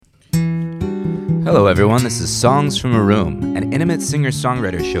Hello, everyone. This is Songs from a Room, an intimate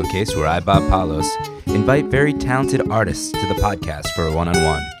singer-songwriter showcase where I, Bob Palos, invite very talented artists to the podcast for a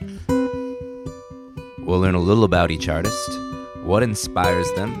one-on-one. We'll learn a little about each artist, what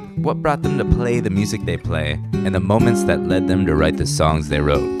inspires them, what brought them to play the music they play, and the moments that led them to write the songs they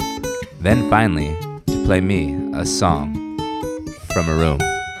wrote. Then finally, to play me a song from a room.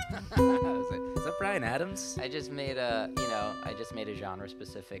 Is that Bryan Adams? I just made a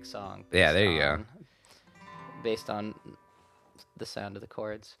genre-specific song. Yeah, there you go. Based on the sound of the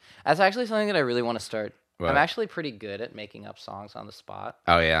chords. That's actually something that I really want to start. What? I'm actually pretty good at making up songs on the spot,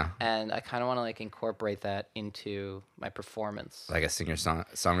 Oh, yeah. and I kind of want to incorporate that into my performance. Like a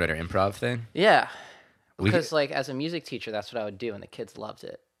singer-songwriter improv thing? Yeah, We- because as a music teacher, that's what I would do, and the kids loved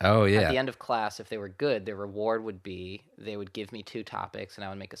it. Oh, yeah. At the end of class, if they were good, their reward would be they would give me 2 topics, and I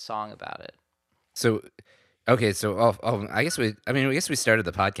would make a song about it. So, okay, so I guess we started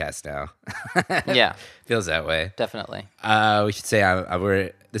the podcast now. Yeah, Feels that way. definitely. We should say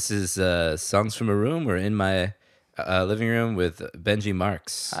this is Songs from a Room. We're in my living room with Benji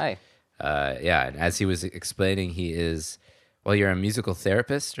Marks. Hi. Yeah, and as he was explaining, you're a musical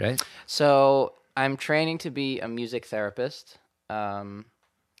therapist, right? So I'm training to be a music therapist,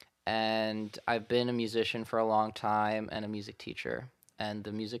 and I've been a musician for a long time and a music teacher. And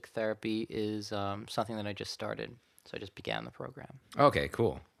the music therapy is something that I just started. So I just began the program. Okay,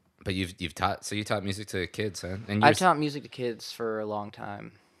 cool. But you taught music to kids, huh? And I've taught music to kids for a long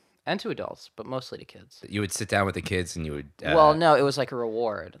time, and to adults, but mostly to kids. you would sit down with the kids and you would. Well, no, it was like a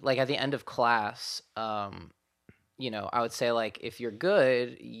reward. Like at the end of class, I would say if you're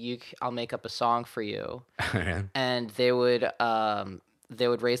good, I'll make up a song for you, and they would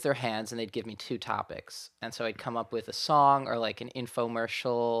raise their hands and they'd give me 2 topics, and so I'd come up with a song or an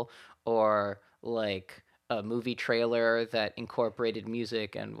infomercial or a movie trailer that incorporated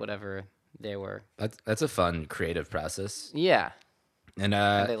music and whatever they were. That's a fun creative process. Yeah, And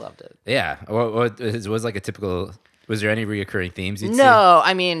they loved it. yeah, what was like a typical? Was there any reoccurring themes you'd see? No,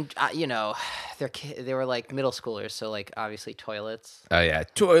 I mean, they were middle schoolers, so obviously toilets. Oh yeah,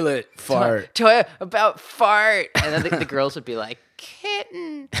 toilet fart. About fart, and then the girls would be like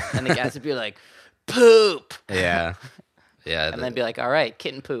kitten, and the guys would be like poop, Yeah, yeah. and then be like, all right,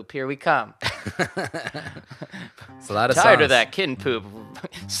 kitten poop, here we come. It's a lot of Tired songs. of that kitten poop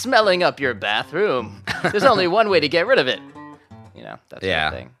smelling up your bathroom. There's only one way to get rid of it. That sort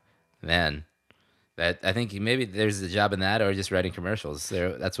of thing. Man. I think maybe there's a job in that, or just writing commercials.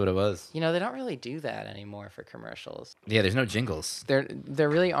 That's what it was. They don't really do that anymore for commercials. Yeah, there's no jingles. There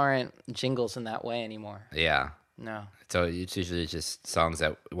really aren't jingles in that way anymore. Yeah, No. so it's usually just songs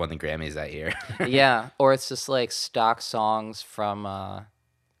that won the Grammys that year. Yeah, or it's just stock songs from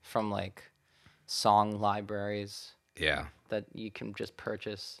song libraries Yeah, that you can just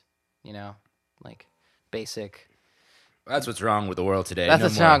purchase, basic. that's what's wrong with the world today. That's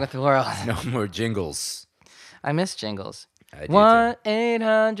what's wrong with the world. No more jingles. I miss jingles. I do too.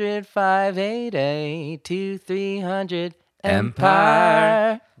 1-800-588-2300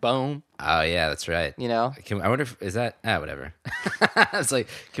 Empire. Boom. Oh yeah, that's right. I wonder if is that whatever. It's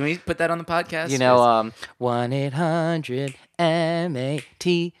can we put that on the podcast?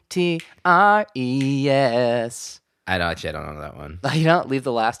 1-800-MATTRES. I don't know that one. You don't leave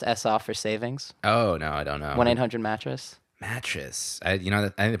the last S off for savings. Oh no, I don't know. 1-800-mattress. Mattress. I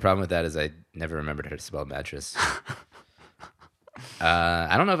think the problem with that is I never remembered how to spell mattress.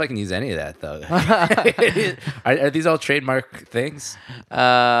 I don't know if I can use any of that though. Are these all trademark things?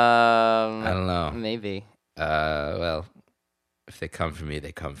 I don't know. Maybe. Well, if they come for me,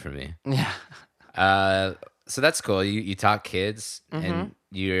 they come for me. Yeah. So that's cool. You taught kids, and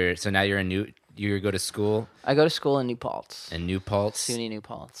you go to school I go to school in New Paltz. in New Paltz, SUNY New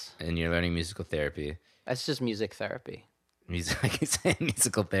Paltz. and you're learning musical therapy. That's just music therapy. Like you say,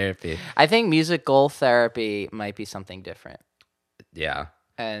 musical therapy. I think musical therapy might be something different. Yeah.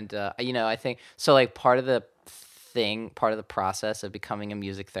 And, I think, so part of the process of becoming a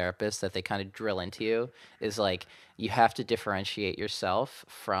music therapist that they kind of drill into you is you have to differentiate yourself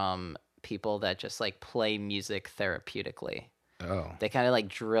from people that just play music therapeutically. Oh. They kind of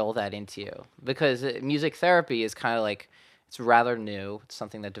drill that into you because music therapy is kind of it's rather new. It's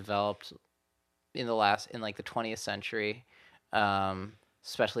something that developed in the 20th century,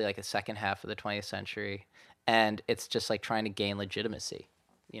 especially the second half of the 20th century. And it's just trying to gain legitimacy,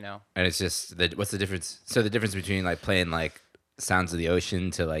 And it's just what's the difference? So the difference between playing sounds of the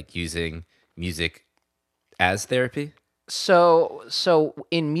ocean to using music as therapy? So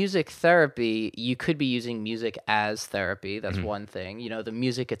in music therapy, you could be using music as therapy. That's one thing. The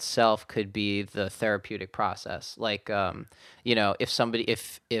music itself could be the therapeutic process. Like,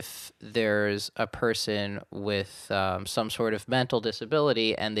 if there's a person with some sort of mental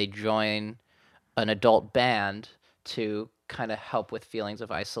disability and they join an adult band to kind of help with feelings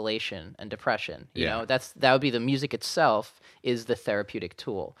of isolation and depression. Yeah. That would be the music itself is the therapeutic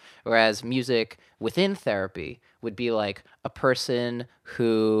tool. Whereas music within therapy would be like a person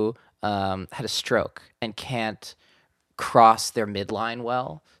who had a stroke and can't cross their midline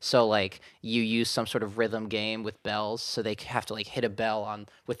well. So like you use some sort of rhythm game with bells, so they have to like hit a bell on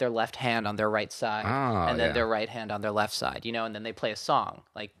with their left hand on their right side, Oh, and then yeah. their right hand on their left side, and then they play a song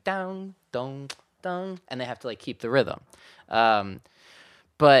like down, dong, dong, and they have to like keep the rhythm.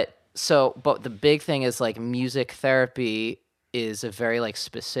 But the big thing is like music therapy is a very like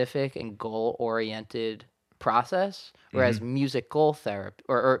specific and goal oriented process, whereas musical therapy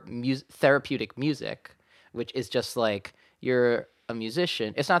or therapeutic music, which is just like you're a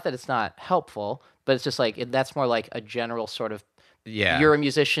musician. It's not that it's not helpful, but it's just like that's more like a general sort of Yeah. you're a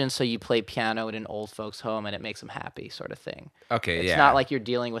musician, so you play piano in an old folks' home and it makes them happy, sort of thing. Okay, It's yeah. not like you're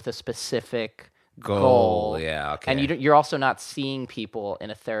dealing with a specific Goal, yeah, okay. and you're also not seeing people in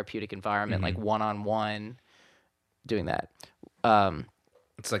a therapeutic environment, like one-on-one, doing that.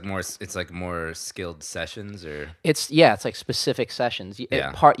 It's like more skilled sessions, or It's like specific sessions.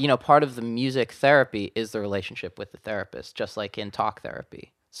 Yeah. Part of the music therapy is the relationship with the therapist, just like in talk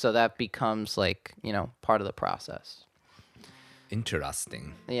therapy. So that becomes like, part of the process.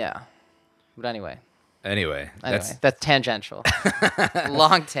 interesting. Yeah. But Anyway, that's tangential.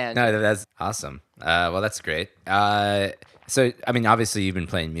 Long tangent. no, that's awesome. Well, that's great. So I mean, obviously you've been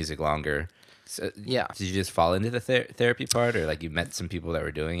playing music longer. So Yeah. Did you just fall into the therapy part, or like you met some people that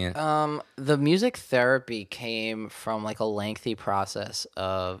were doing it? The music therapy came from like a lengthy process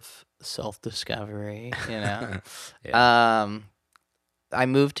of self-discovery, Yeah. I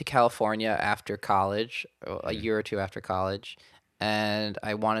moved to California after college, a year or two after college, and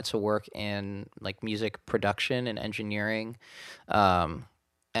I wanted to work in like music production and engineering,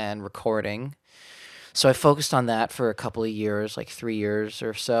 and recording. So I focused on that for a couple of years, like 3 years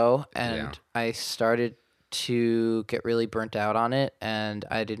or so, and Yeah. I started to get really burnt out on it, and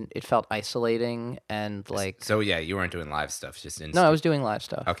it felt isolating and like, So yeah, you weren't doing live stuff, just in. no, I was doing live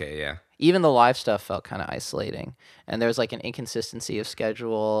stuff. Okay, yeah. Even the live stuff felt kind of isolating, and there was like an inconsistency of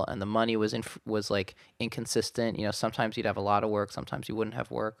schedule, and the money was like inconsistent. Sometimes you'd have a lot of work, sometimes you wouldn't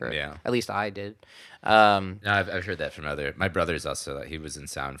have work, or Yeah. at least I did. No, I've heard that from my brother's also. He was in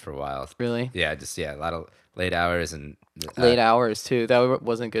sound for a while. Really? Yeah, a lot of late hours and Late hours too. That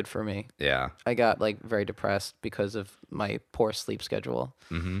wasn't good for me. Yeah. I got like very depressed because of my poor sleep schedule.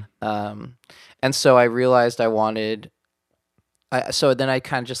 And so I realized I wanted. So then I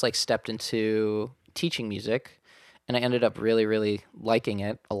kind of just like stepped into teaching music, and I ended up really, really liking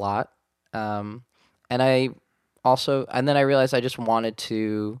it a lot. And then I realized I just wanted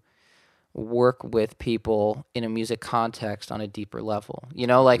to work with people in a music context on a deeper level.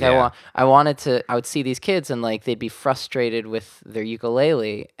 Yeah. I would see these kids and like they'd be frustrated with their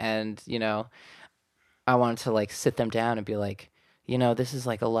ukulele, and I wanted to like sit them down and be like, this is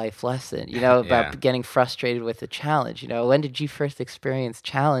like a life lesson, about Yeah. getting frustrated with the challenge. When did you first experience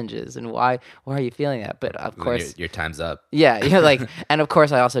challenges, and why are you feeling that? But of course, your time's up. yeah, like, and of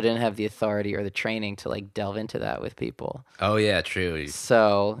course, I also didn't have the authority or the training to like delve into that with people. Oh yeah, true.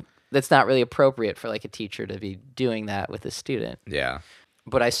 So that's not really appropriate for like a teacher to be doing that with a student. Yeah.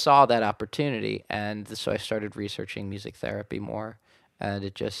 But I saw that opportunity, and so I started researching music therapy more, and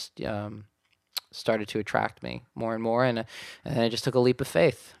it just started to attract me more and more, and I just took a leap of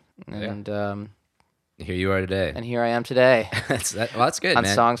faith, and Here you are today. and here I am today That's good, on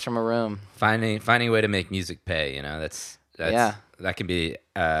man. Songs from a Room. Finding a way to make music pay, that's Yeah. that can be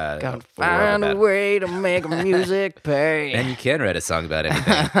Gotta a world find a about- way to make music pay. And you can write a song about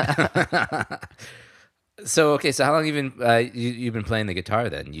anything. So how long you've been playing the guitar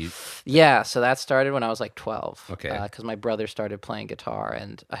then? Yeah, so that started when I was like 12. Okay. Because my brother started playing guitar,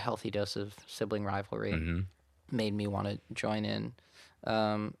 and a healthy dose of sibling rivalry made me want to join in.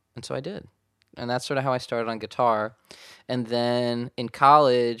 And so I did. And that's sort of how I started on guitar. And then in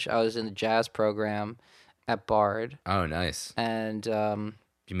college, I was in the jazz program at Bard. Oh, nice. And Did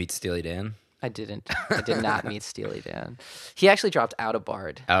you meet Steely Dan? I didn't. I did not meet Steely Dan. He actually dropped out of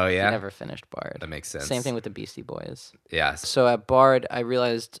Bard. Oh yeah. He never finished Bard. That makes sense. Same thing with the Beastie Boys. Yeah. So at Bard, I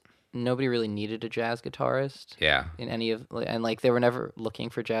realized nobody really needed a jazz guitarist Yeah. in any of, and like they were never looking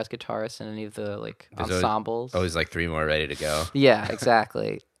for jazz guitarists in any of the like There's always- ensembles. Always like 3 more ready to go. Yeah,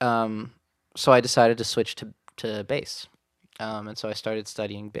 exactly. So I decided to switch to bass. And so I started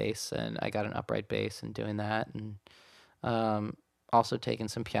studying bass, and I got an upright bass and doing that, and also taking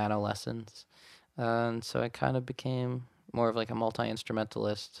some piano lessons. And so I kind of became more of like a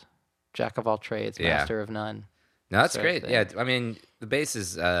multi-instrumentalist, jack of all trades, Yeah. master of none. No, that's sort of great. thing. Yeah, I mean, the bass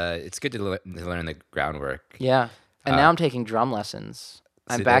is it's good to learn the groundwork. Yeah. And Uh, now I'm taking drum lessons.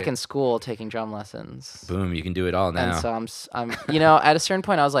 I'm See, back there- in school taking drum lessons. Boom, you can do it all And now. so I'm you know, at a certain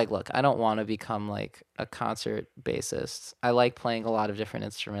point I was like, look, I don't want to become like a concert bassist. I like playing a lot of different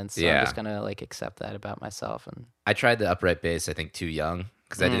instruments. So Yeah. I'm just going to like accept that about myself. And I tried the upright bass, I think too young,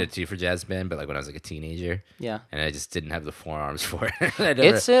 because I did Mm. it too for jazz band, but like when I was like a teenager, yeah. and I just didn't have the forearms for it. I never,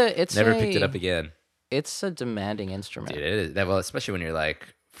 It's picked it up again. It's a demanding instrument. Dude, it is. Well, especially when you're like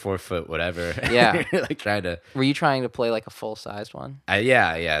 4 foot whatever. Yeah. You're like trying to. Were you trying to play like a full-sized one?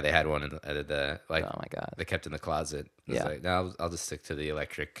 Yeah. They had one in the like Oh my god. they kept in the closet. It's Yeah. like, no, I'll just stick to the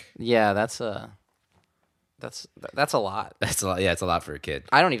electric. Yeah, that's a lot. That's a lot. Yeah, it's a lot for a kid.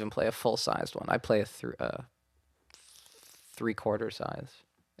 I don't even play a full-sized one. I play a three-quarter size.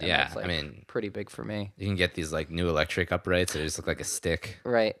 And Yeah, that's, like, I mean, pretty big for me. you can get these like new electric uprights that just look like a stick.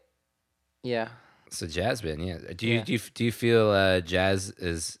 Right. Yeah. So jazz band, yeah. Do Yeah. you feel jazz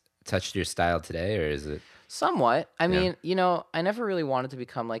has touched your style today, or is it? Somewhat. I Yeah. mean, I never really wanted to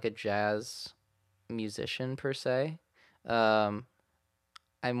become like a jazz musician per se.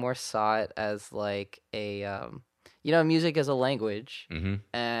 I more saw it as like music as a language, Mm-hmm.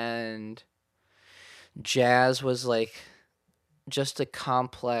 and jazz was like just a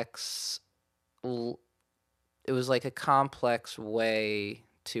complex. It was like a complex way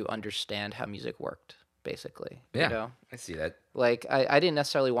to understand how music worked, basically. Yeah. I see that, Like I didn't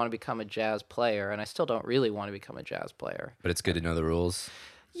necessarily want to become a jazz player, and I still don't really want to become a jazz player. but it's good to know the rules.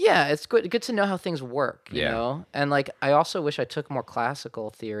 Yeah, it's good to know how things work, you Yeah. know? And like I also wish I took more classical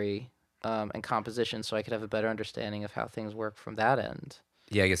theory and composition so I could have a better understanding of how things work from that end.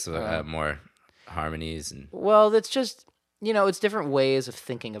 Yeah, I guess more harmonies and. Well, it's just, it's different ways of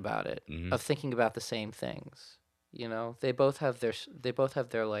thinking about it, Mhm. of thinking about the same things. They both have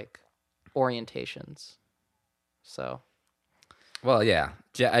their like orientations. So, Well, yeah,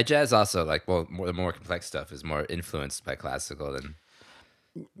 jazz also like the more complex stuff is more influenced by classical than.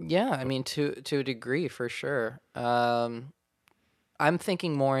 yeah, I mean to a degree for sure. I'm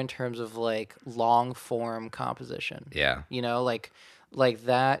thinking more in terms of like long form composition. Yeah, Like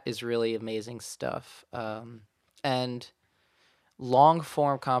that is really amazing stuff. And long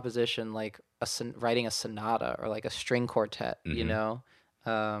form composition, like writing a sonata or like a string quartet,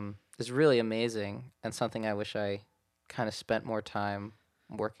 Mhm. is really amazing and something I wish I kind of spent more time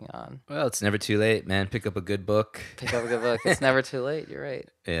working on. well, it's never too late, man. Pick up a good book. Pick up a good book. It's never too late. You're right.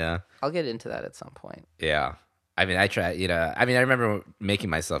 Yeah. I'll get into that at some point. Yeah. I mean, I try, I remember making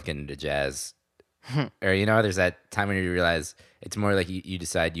myself get into jazz. Or, there's that time when you realize it's more like you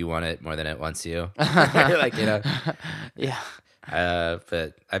decide you want it more than it wants you. Like, Yeah.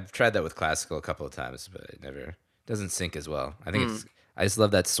 But I've tried that with classical a couple of times, but it never doesn't sync as well. I think I just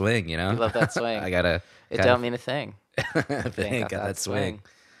love that swing, You love that swing. I gotta. It don't mean a thing. If it ain't got that swing.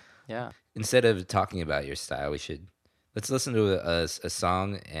 Yeah. Instead of talking about your style, let's listen to a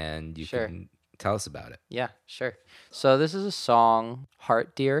song and you Sure. can tell us about it. Yeah, sure. So this is a song,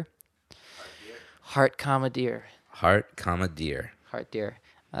 Heart Dear. Heart, comma, dear. Heart, comma, dear. Heart Dear.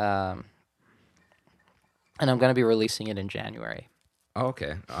 And I'm going to be releasing it in January. Oh,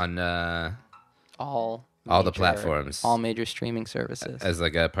 okay. On All the major- platforms. All major streaming services. as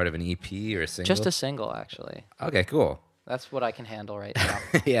like a part of an EP or a single. Just a single, actually. Okay, cool. That's what I can handle right now.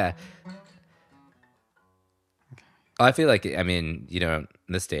 Yeah. Well, I feel like, in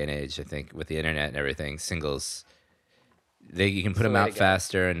this day and age, I think with the internet and everything, singles, you can put the them way out to go.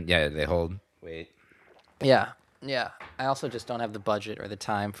 faster and they hold weight. Yeah. Yeah. I also just don't have the budget or the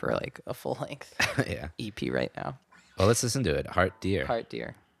time for like a full length Yeah. EP right now. Well, let's listen to it. Heart, dear. Heart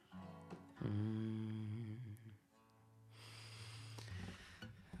Dear.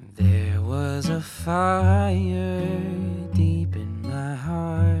 There was a fire deep in my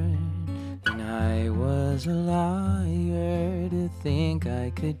heart, and I was a liar to think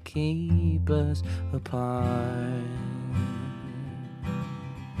I could keep us apart.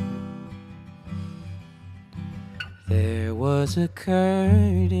 There was a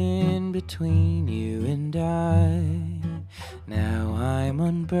curtain between you and I. Now I'm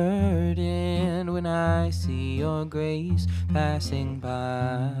unburdened when I see your grace passing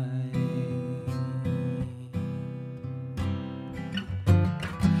by.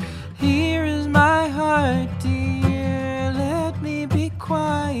 Here is my heart, dear. Let me be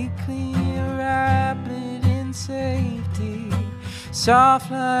quite clear. Wrap it in safety,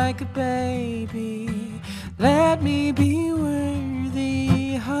 soft like a baby. Let me be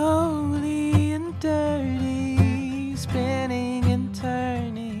worthy, holy and dirty, spinning and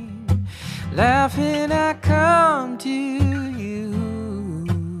turning, laughing I come to you,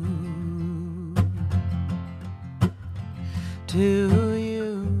 to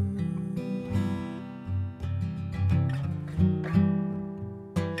you.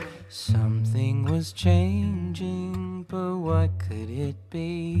 Something was changing, but what could it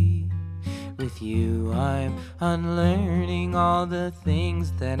be? With you I'm unlearning all the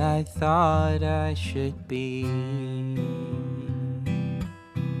things that I thought I should be.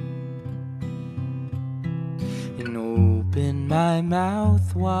 And open my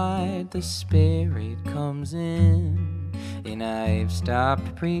mouth wide, the Spirit comes in, and I've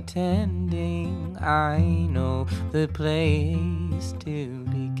stopped pretending I know the place to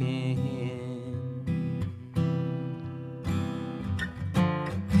begin.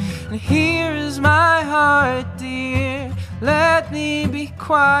 And here is my heart, dear, let me be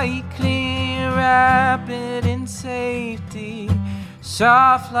quite clear, wrap it in safety,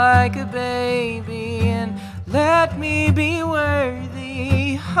 soft like a baby, and let me be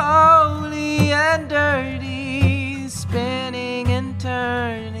worthy, holy and dirty, spinning and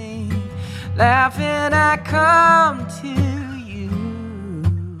turning, laughing I come to you,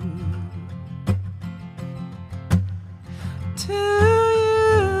 to you.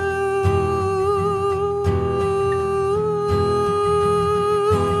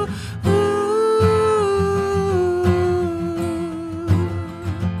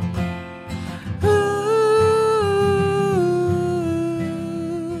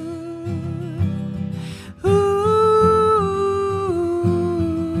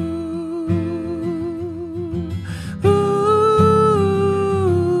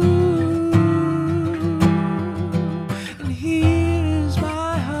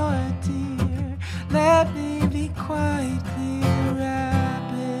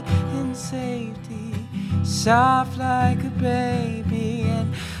 Soft like a baby,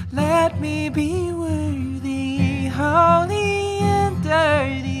 and let me be worthy, holy and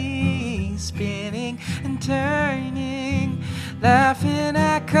dirty, spinning and turning, laughing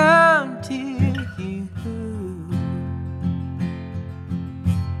I come to you,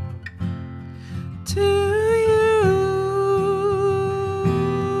 to you.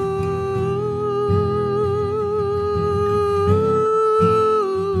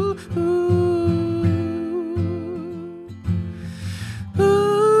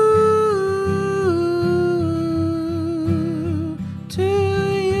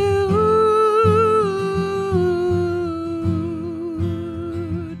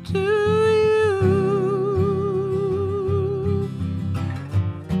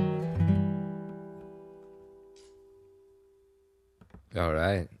 All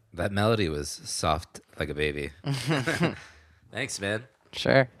right. That melody was soft like a baby. Thanks, man.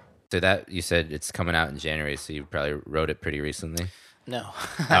 Sure. So that you said it's coming out in January, so you probably wrote it pretty recently. No.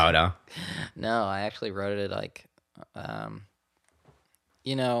 Oh no. No, I actually wrote it like, I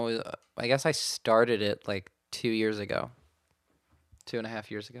guess I started it like 2 years ago,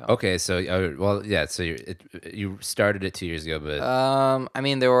 2.5 years ago. Okay, so well, yeah. So you started it 2 years ago, but I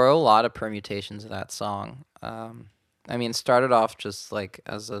mean, there were a lot of permutations of that song. I mean, it started off just like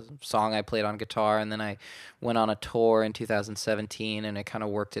as a song I played on guitar, and then I went on a tour in 2017, and I kind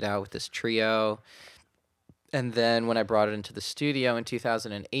of worked it out with this trio. And then when I brought it into the studio in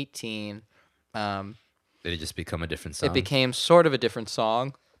 2018, did it just become a different song? it became sort of a different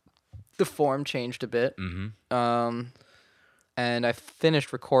song. The form changed a bit. Mm-hmm. And I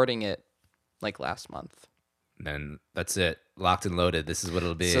finished recording it like last month. Then that's it. Locked and loaded. This is what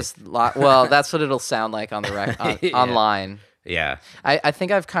it'll be. It's just well, that's what it'll sound like on the Yeah. online. Yeah. I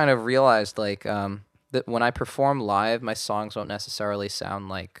think I've kind of realized like that when I perform live, my songs don't necessarily sound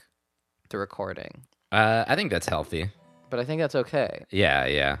like the recording. I think that's healthy. But I think that's okay. Yeah,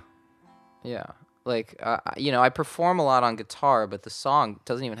 yeah. Yeah. Like I perform a lot on guitar, but the song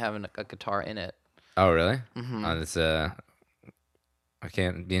doesn't even have a guitar in it. Oh, really? Mm-hmm. It's I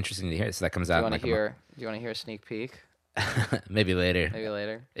can't be interesting to hear. So that comes out. Do you want to hear a sneak peek? Maybe later. Maybe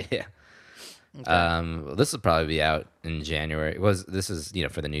later. Yeah. Okay. Well, this will probably be out in January. This is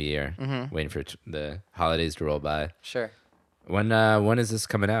for the new year. Mm-hmm. Waiting for the holidays to roll by. Sure. When is this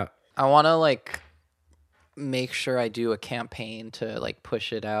coming out? I want to like make sure I do a campaign to like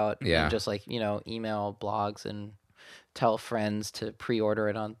push it out. Yeah. And just like email blogs and tell friends to pre-order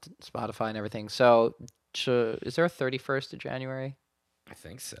it on Spotify and everything. So is there a 31st of January? I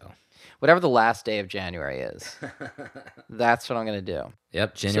think so. Whatever the last day of January is, that's what I'm gonna do.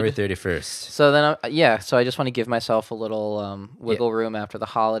 Yep, January 31st. So then, so I just want to give myself a little wiggle room after the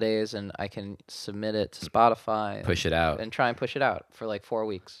holidays, and I can submit it to Spotify. Push it out. And try and push it out for like 4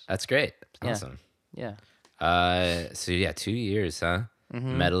 weeks. That's great. Awesome. Yeah. So yeah, 2 years, huh?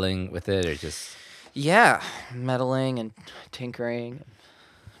 Meddling with it, or just... Yeah, meddling and tinkering, and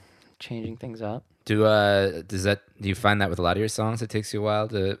changing things up. Do you find that with a lot of your songs, it takes you a while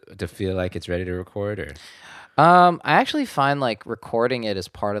to feel like it's ready to record, or? I actually find like recording it as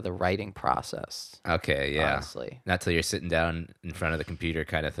part of the writing process. Okay, yeah. Honestly, not till you're sitting down in front of the computer,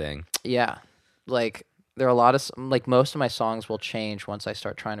 kind of thing. Yeah, like there are a lot of like most of my songs will change once I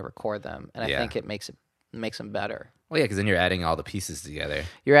start trying to record them, and I think it makes them better. Well, yeah, because then you're adding all the pieces together.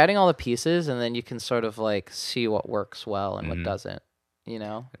 You're adding all the pieces, and then you can sort of like see what works well and what doesn't. You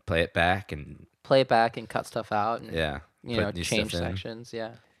know, play it back and cut stuff out. And, you know, change sections.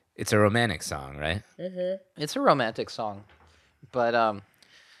 Yeah. It's a romantic song, right? Mm-hmm. It's a romantic song, but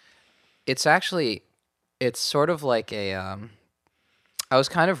it's sort of like a I was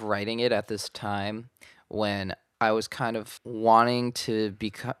kind of writing it at this time when I was kind of wanting to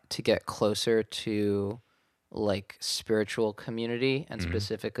get closer to like spiritual community and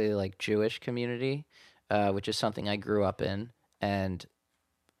specifically like Jewish community, which is something I grew up in and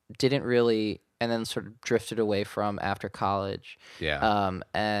didn't really, and then sort of drifted away from after college. Yeah.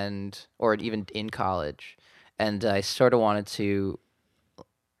 Or even in college. And I sort of wanted to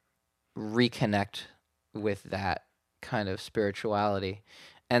reconnect with that kind of spirituality.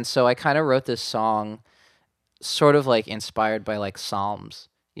 And so I kind of wrote this song sort of like inspired by like Psalms,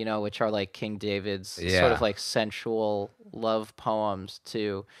 you know, which are like King David's sort of like sensual love poems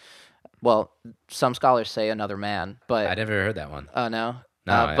to, well, some scholars say another man, but I never heard that one. Oh, no?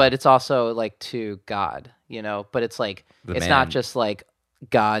 No, but it's also like to God, you know, but it's like, it's not just like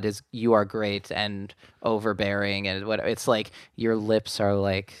God is, you are great and overbearing and whatever. It's like your lips are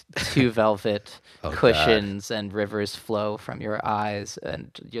like two velvet cushions God. And rivers flow from your eyes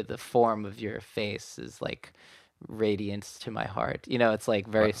and the form of your face is like radiance to my heart. You know, it's like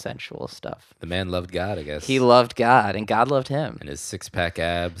very sensual stuff. The man loved God, I guess. He loved God and God loved him. And his six-pack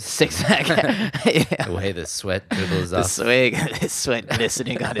abs. Yeah. The way the sweat dribbles off. His sweat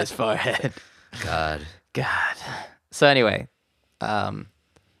glistening on his forehead. God. So anyway,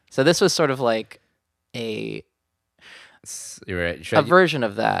 so this was sort of like a version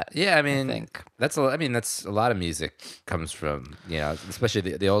of that. Yeah, I mean, that's a lot of music comes from, you know, especially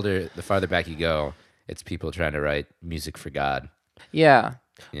the farther back you go, it's people trying to write music for God. Yeah.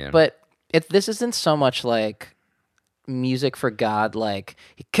 But this isn't so much like music for God, like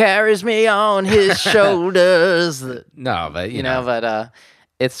he carries me on his shoulders. No, but you know, but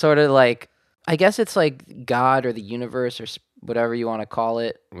it's sort of like, I guess it's like God or the universe or whatever you want to call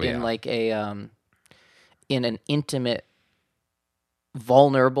it in like a in an intimate,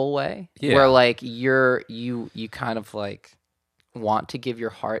 vulnerable way where like you kind of like want to give your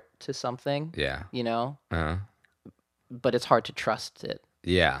heart to something, you know, but it's hard to trust it,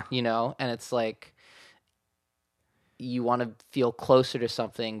 you know, and it's like you want to feel closer to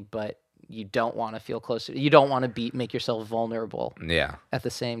something, but you don't want to feel closer. You don't want to make yourself vulnerable. At the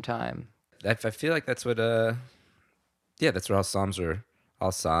same time. I feel like that's what that's what all Psalms are.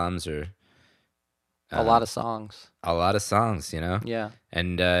 All Psalms are. A lot of songs. A lot of songs, you know? Yeah.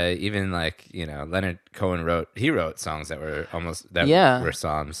 And even like, you know, Leonard Cohen wrote songs that were were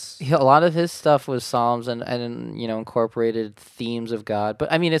Psalms. A lot of his stuff was Psalms and you know, incorporated themes of God. But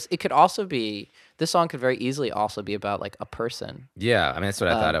I mean, it could also be, this song could very easily also be about like a person. Yeah. I mean, that's what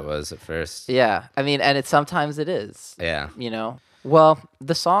I thought it was at first. Yeah. I mean, and sometimes it is. Yeah. You know? Well,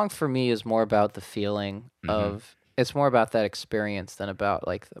 the song for me is more about the feeling of, it's more about that experience than about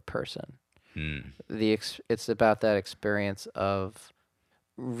like the person. It's about that experience of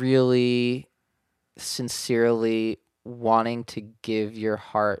really sincerely wanting to give your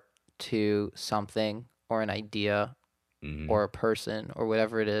heart to something or an idea or a person or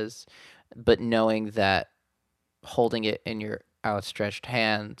whatever it is, but knowing that holding it in your outstretched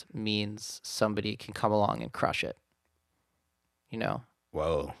hand means somebody can come along and crush it, you know?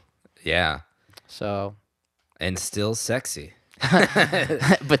 Whoa. Yeah. So. And still sexy.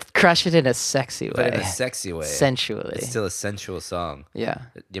 But crush it in a sexy way. But in a sexy way. Sensually. It's still a sensual song. Yeah.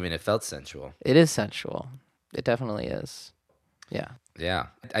 I mean, it felt sensual. It is sensual. It definitely is. Yeah. Yeah.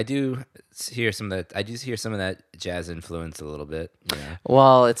 I do hear some of that jazz influence a little bit. You know?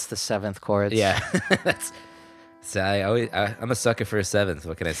 Well, it's the seventh chords. Yeah. So I'm a sucker for a seventh.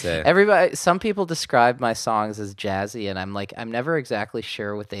 What can I say? Some people describe my songs as jazzy, and I'm never exactly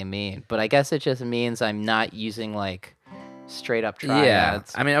sure what they mean. But I guess it just means I'm not using like straight up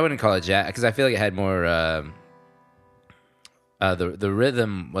triads. I mean, I wouldn't call it jazz because I feel like it had more. The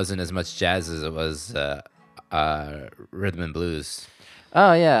rhythm wasn't as much jazz as it was rhythm and blues.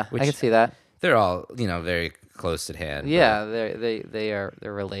 Oh yeah, Which- I can see that. They're all very close at hand. Yeah, they're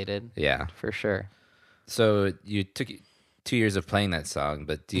related Yeah. for sure. So you took 2 years of playing that song,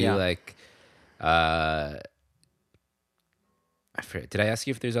 but do you Yeah. like? I forget, did I ask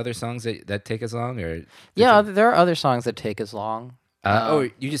you if there's other songs that take as long, or? Yeah, there are other songs that take as long.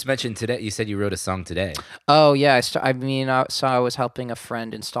 You just mentioned today. You said you wrote a song today. Oh yeah, I was helping a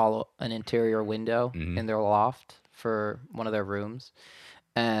friend install an interior window in their loft for one of their rooms,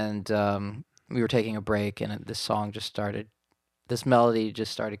 and we were taking a break, and this melody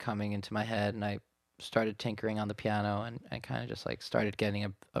just started coming into my head, and I started tinkering on the piano, and I kind of just like started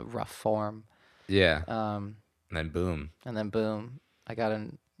getting a rough form. Yeah. Um, And then boom. and then boom, I got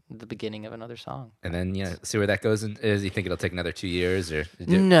the beginning of another song. And then see where that goes. Is you think it'll take another 2 years, or?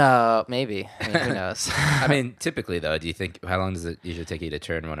 No, maybe. I mean, who knows? I mean, typically though, do you think how long does it usually take you to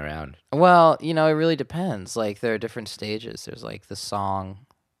turn one around? Well, it really depends. Like there are different stages. There's like the song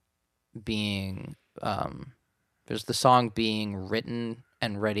being written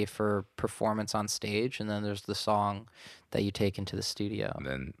and ready for performance on stage, and then there's the song that you take into the studio. And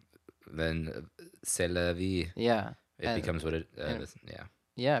then c'est la vie. Yeah. It becomes what it is. Yeah.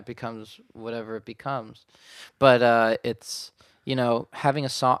 Yeah, it becomes whatever it becomes. But it's having a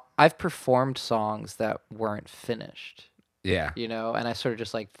song. I've performed songs that weren't finished. Yeah. And I sort of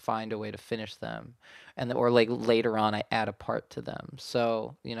just like find a way to finish them, or like later on I add a part to them.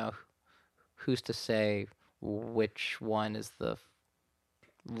 So who's to say which one is the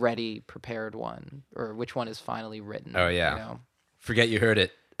ready, prepared one, or which one is finally written? Oh yeah. Forget you heard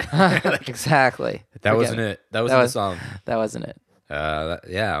it. Exactly. That wasn't it. That wasn't the song. That wasn't it.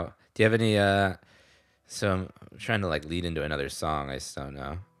 Yeah. Do you have any? So I'm trying to like lead into another song. I just don't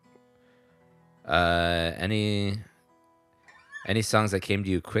know. Any songs that came to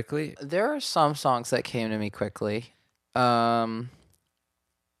you quickly? There are some songs that came to me quickly. I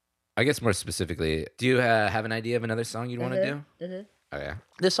guess more specifically, do you have an idea of another song you'd want to do? Mm-hmm. Oh yeah.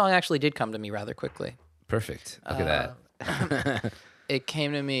 This song actually did come to me rather quickly. Perfect. Look at that. It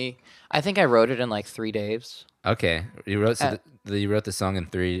came to me. I think I wrote it in like 3 days. Okay, you wrote you wrote the song in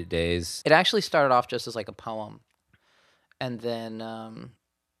 3 days. It actually started off just as like a poem, and then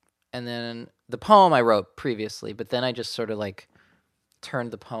the poem I wrote previously, but then I just sort of like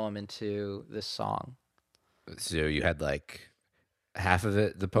turned the poem into this song. So you had like half of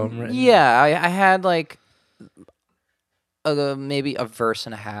it, the poem written? Yeah, I had like maybe a verse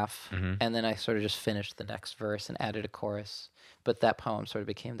and a half, and then I sort of just finished the next verse and added a chorus. But that poem sort of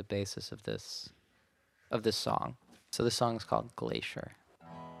became the basis of this song. So this song is called Glacier.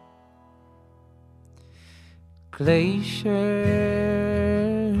 Glacier,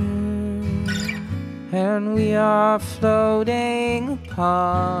 and we are floating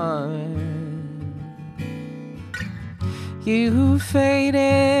apart. You fade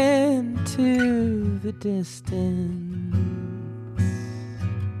into the distance,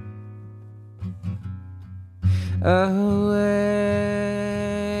 away,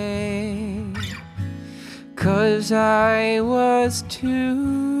 'cause I was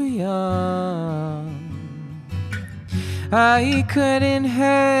too young. I couldn't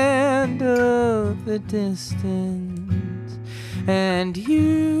handle the distance, and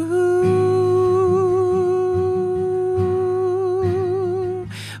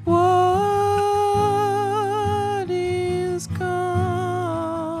what is gone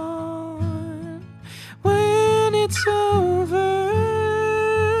when it's over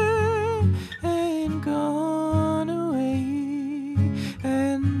and gone away,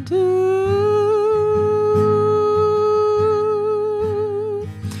 and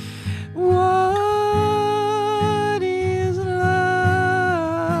what is love?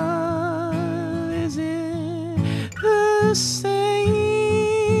 Is it the same?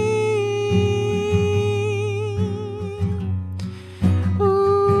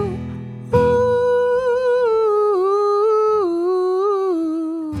 Ooh,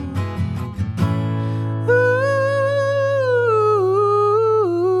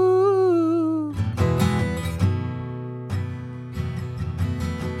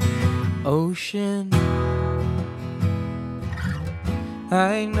 ocean,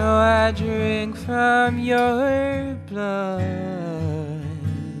 I know I drink from your blood.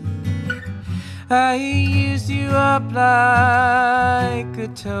 I used you up like a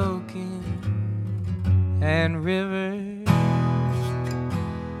token. And river,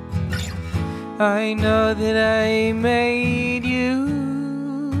 I know that I made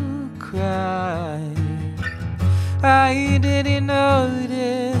you cry I didn't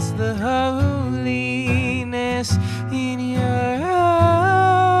notice the holiness in your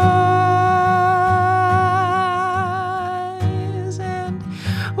eyes. And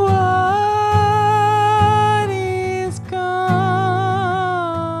what is gone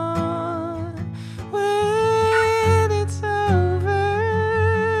when it's over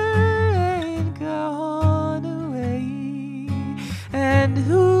and gone away? And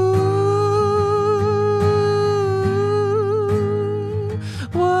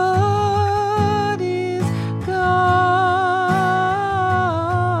what is gone?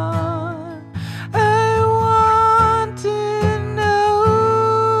 I want to know.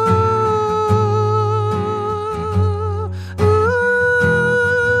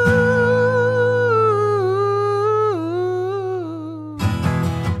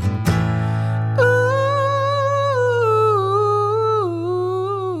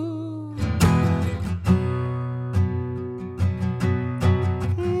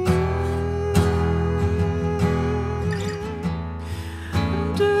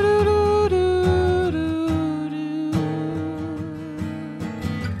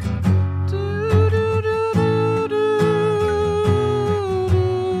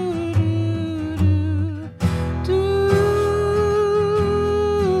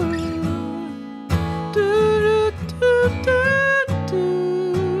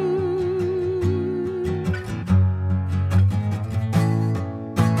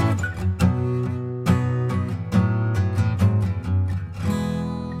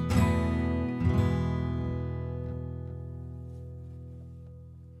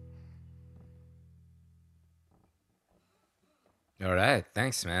 All right.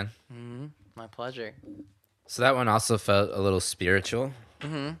 Thanks, man. My pleasure. So that one also felt a little spiritual.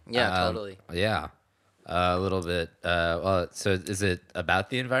 Yeah, totally. Yeah. A little bit. Well, so is it about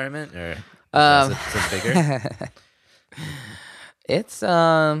the environment or is it bigger? It's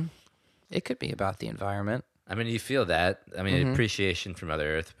it could be about the environment. I mean, you feel that. I mean, appreciation for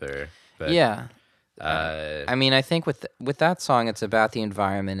Mother Earth, but Yeah. I I mean, I think with that song, it's about the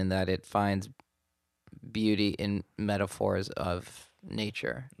environment in that it finds beauty in metaphors of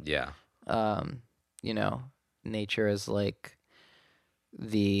nature. yeah. You know, nature is like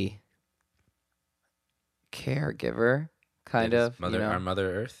the caregiver, kind It is of. our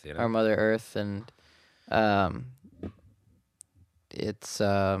Mother Earth, you know. Our Mother Earth, and it's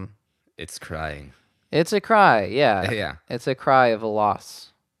crying. it's a cry. Yeah, Yeah. it's a cry of a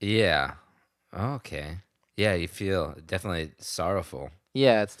loss. Yeah. Okay. Yeah, you feel definitely sorrowful.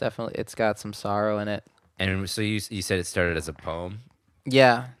 Yeah, it's got some sorrow in it. And so you said it started as a poem?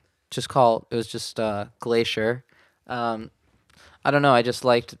 Yeah, it was just Glacier. I don't know, I just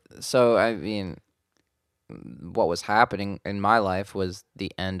liked, so I mean, what was happening in my life was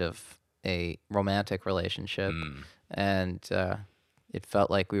the end of a romantic relationship, and it felt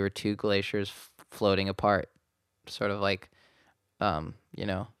like we were two glaciers floating apart, sort of like, you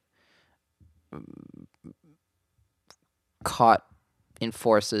know, caught in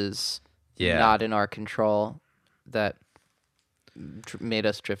forces Yeah. not in our control that made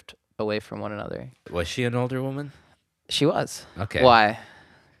us drift away from one another. Was she an older woman? She was. Okay. Why?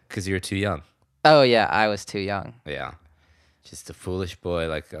 Because you were too young. Oh yeah, I was too young. Yeah. Just a foolish boy,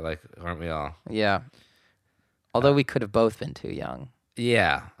 like aren't we all? Yeah. Although we could have both been too young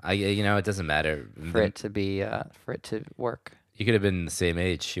Yeah. It doesn't matter. for it to work. You could have been the same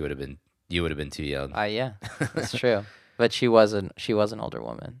age. You would have been too young. Yeah, that's true. But she was an older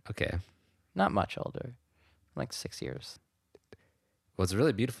woman. Okay. Not much older, like 6 years. Well, it's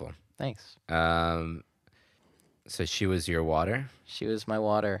really beautiful. Thanks. So she was your water? She was my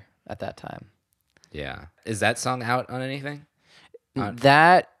water at that time. Yeah. Is that song out on anything?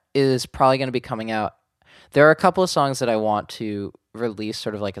 That is probably going to be coming out. There are a couple of songs that I want to release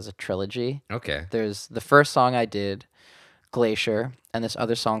sort of like as a trilogy. Okay. There's the first song I did, Glacier, and this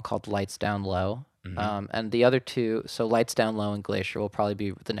other song called Lights Down Low. And the other two, so Lights Down Low and Glacier, will probably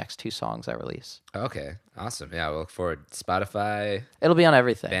be the next two songs I release. Okay. Awesome. Yeah, we'll look forward. Spotify, It'll be on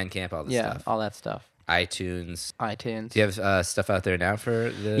everything. Bandcamp, all this Yeah, stuff. all that stuff. iTunes. iTunes. Do you have stuff out there now for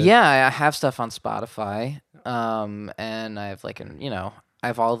the? Yeah, I have stuff on Spotify. And I have I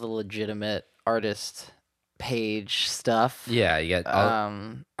have all the legitimate artist page stuff. Yeah, you get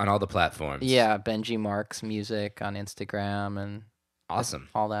on all the platforms. Yeah, Benji Marks Music on Instagram and Awesome.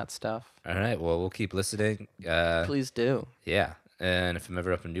 all that stuff. All right. Well, we'll keep listening. Please do. Yeah. And if I'm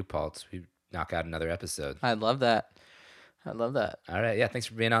ever up in New Paltz, we knock out another episode. I'd love that. All right. Yeah. Thanks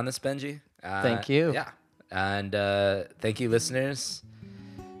for being on this, Benji. Thank you. Yeah. And thank you, listeners.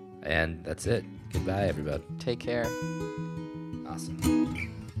 And that's it. Goodbye, everybody. Take care. Awesome.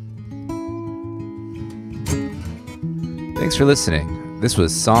 Thanks for listening. This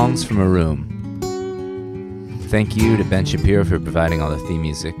was Songs from a Room. Thank you to Ben Shapiro for providing all the theme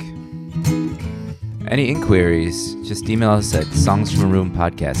music. Any inquiries, just email us at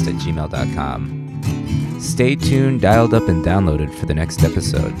songsfromaroompodcast@gmail.com. Stay tuned, dialed up, and downloaded for the next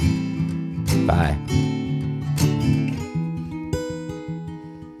episode. Bye.